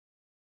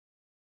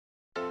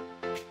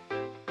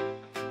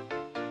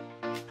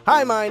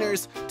Hi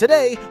miners!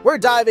 Today, we're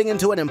diving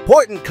into an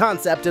important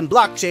concept in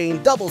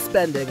blockchain double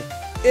spending.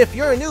 If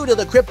you're new to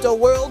the crypto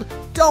world,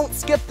 don't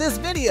skip this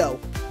video.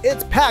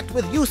 It's packed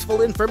with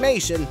useful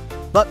information.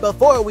 But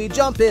before we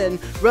jump in,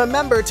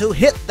 remember to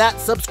hit that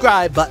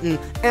subscribe button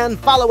and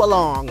follow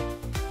along.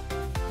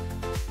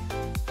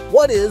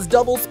 What is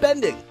double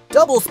spending?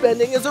 Double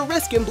spending is a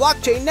risk in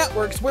blockchain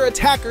networks where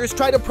attackers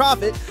try to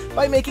profit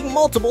by making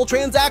multiple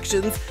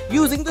transactions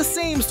using the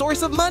same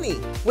source of money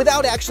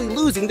without actually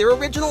losing their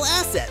original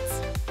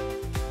assets.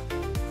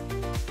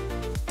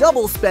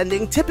 Double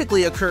spending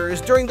typically occurs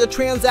during the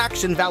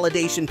transaction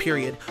validation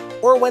period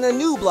or when a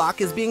new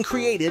block is being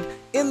created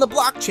in the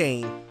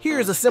blockchain.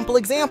 Here's a simple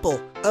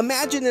example.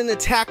 Imagine an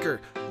attacker,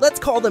 let's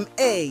call them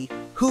A,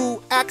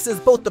 who acts as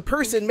both the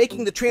person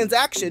making the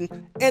transaction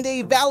and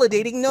a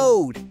validating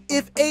node.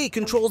 If A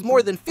controls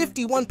more than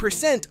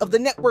 51% of the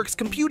network's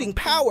computing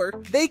power,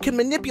 they can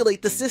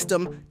manipulate the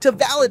system to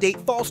validate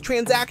false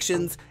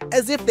transactions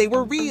as if they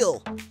were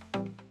real.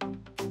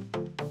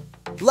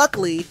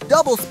 Luckily,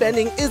 double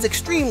spending is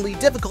extremely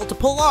difficult to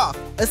pull off,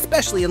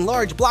 especially in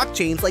large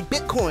blockchains like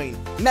Bitcoin.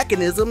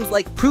 Mechanisms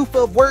like proof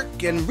of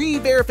work and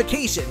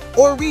re-verification,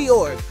 or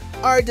reorg,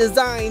 are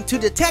designed to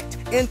detect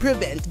and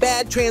prevent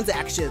bad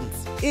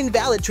transactions.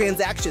 Invalid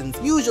transactions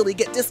usually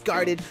get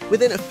discarded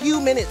within a few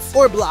minutes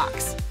or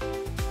blocks.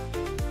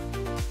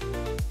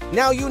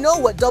 Now you know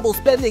what double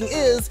spending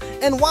is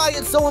and why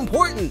it's so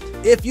important.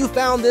 If you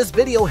found this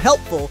video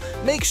helpful,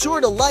 make sure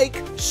to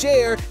like,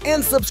 share,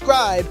 and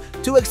subscribe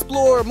to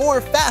explore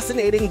more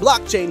fascinating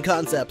blockchain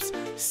concepts.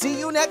 See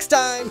you next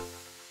time!